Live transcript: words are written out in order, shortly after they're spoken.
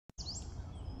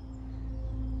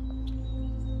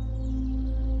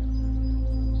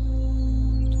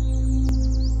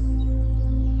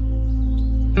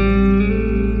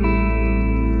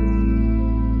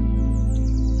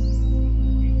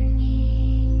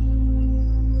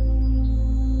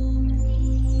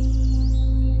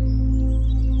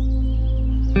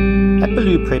At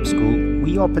Baloo Prep School,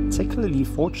 we are particularly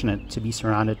fortunate to be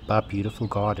surrounded by beautiful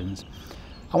gardens.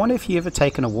 I wonder if you've ever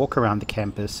taken a walk around the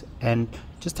campus and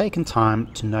just taken time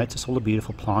to notice all the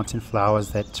beautiful plants and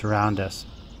flowers that surround us.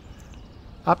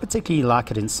 I particularly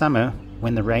like it in summer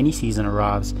when the rainy season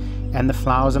arrives and the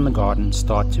flowers in the garden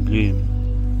start to bloom.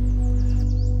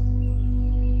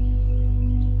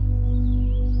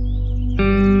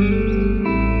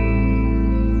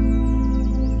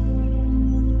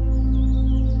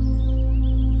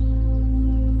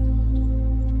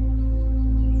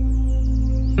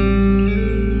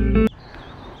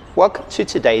 Welcome to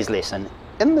today's lesson.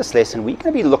 In this lesson, we're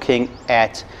going to be looking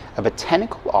at a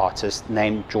botanical artist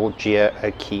named Georgia O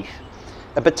Keeffe.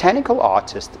 A botanical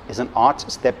artist is an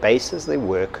artist that bases their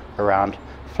work around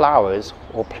flowers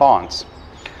or plants.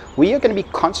 We are going to be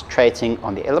concentrating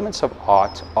on the elements of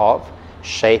art of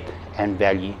shape and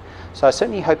value. So I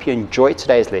certainly hope you enjoy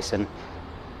today's lesson.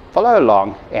 Follow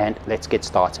along and let's get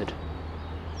started.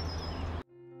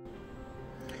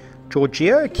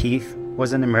 Georgia O Keeffe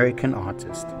was an American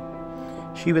artist.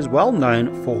 She was well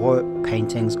known for her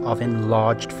paintings of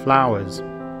enlarged flowers.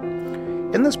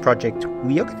 In this project,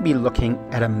 we are going to be looking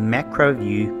at a macro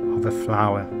view of a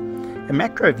flower. A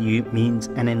macro view means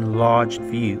an enlarged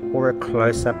view or a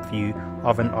close-up view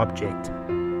of an object.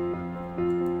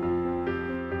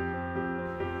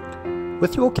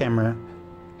 With your camera,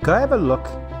 go have a look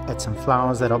at some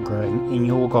flowers that are growing in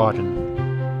your garden.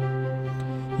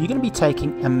 You're going to be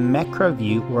taking a macro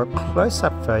view or a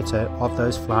close-up photo of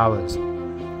those flowers.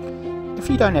 If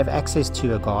you don't have access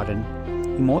to a garden,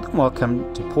 you're more than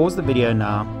welcome to pause the video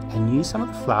now and use some of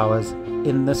the flowers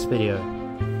in this video.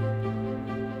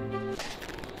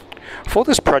 For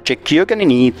this project, you're going to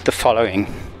need the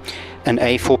following: an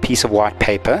A4 piece of white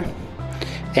paper,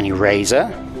 an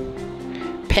eraser,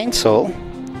 pencil,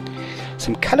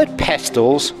 some colored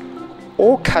pastels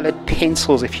or colored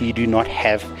pencils if you do not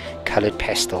have colored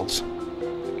pastels.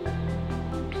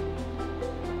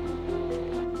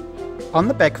 On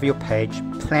the back of your page,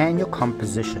 plan your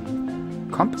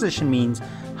composition. Composition means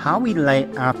how we lay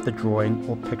out the drawing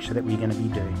or picture that we're going to be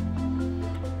doing.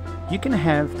 You can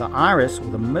have the iris or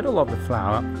the middle of the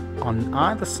flower on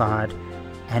either side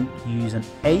and use an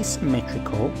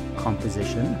asymmetrical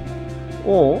composition,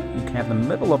 or you can have the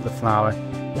middle of the flower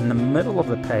in the middle of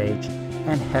the page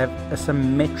and have a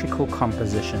symmetrical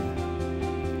composition.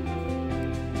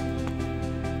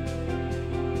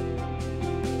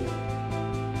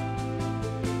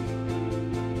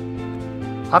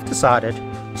 I've decided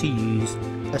to use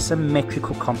a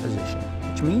symmetrical composition,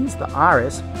 which means the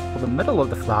iris or the middle of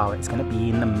the flower is going to be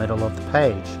in the middle of the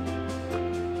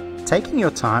page. Taking your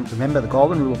time, remember the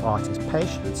golden rule of art is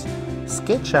patience.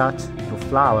 Sketch out your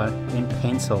flower in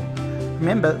pencil.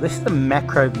 Remember, this is the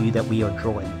macro view that we are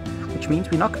drawing, which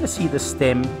means we're not going to see the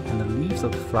stem and the leaves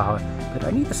of the flower, but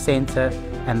only the center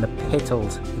and the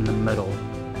petals in the middle.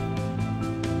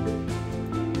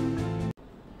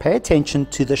 Pay attention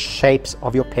to the shapes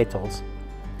of your petals.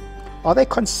 Are they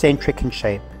concentric in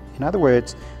shape? In other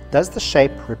words, does the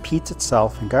shape repeat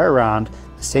itself and go around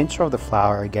the center of the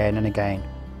flower again and again?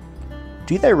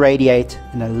 Do they radiate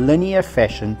in a linear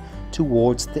fashion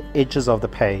towards the edges of the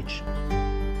page?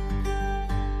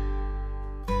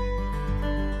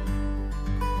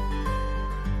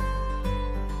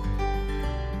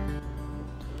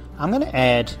 I'm going to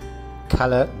add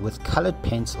color with colored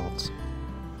pencils.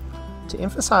 To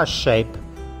emphasize shape,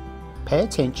 pay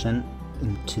attention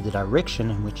to the direction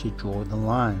in which you draw the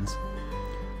lines.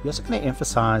 We're also going to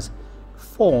emphasize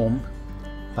form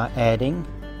by adding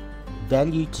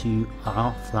value to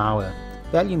our flower.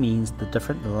 Value means the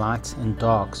different lights and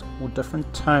darks or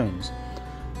different tones.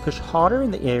 Push harder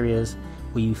in the areas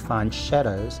where you find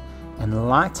shadows and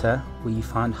lighter where you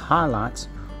find highlights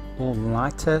or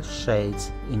lighter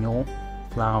shades in your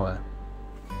flower.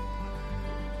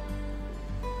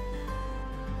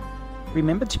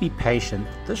 Remember to be patient.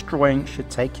 This drawing should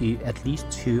take you at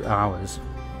least 2 hours.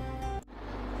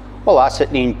 Well, I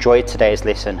certainly enjoyed today's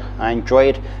lesson. I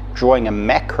enjoyed drawing a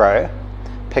macro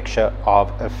picture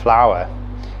of a flower,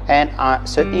 and I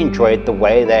certainly enjoyed the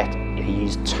way that you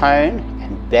use tone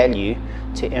and value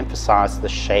to emphasize the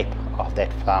shape of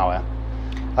that flower.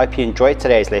 I hope you enjoyed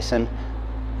today's lesson.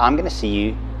 I'm going to see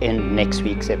you in next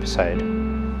week's episode.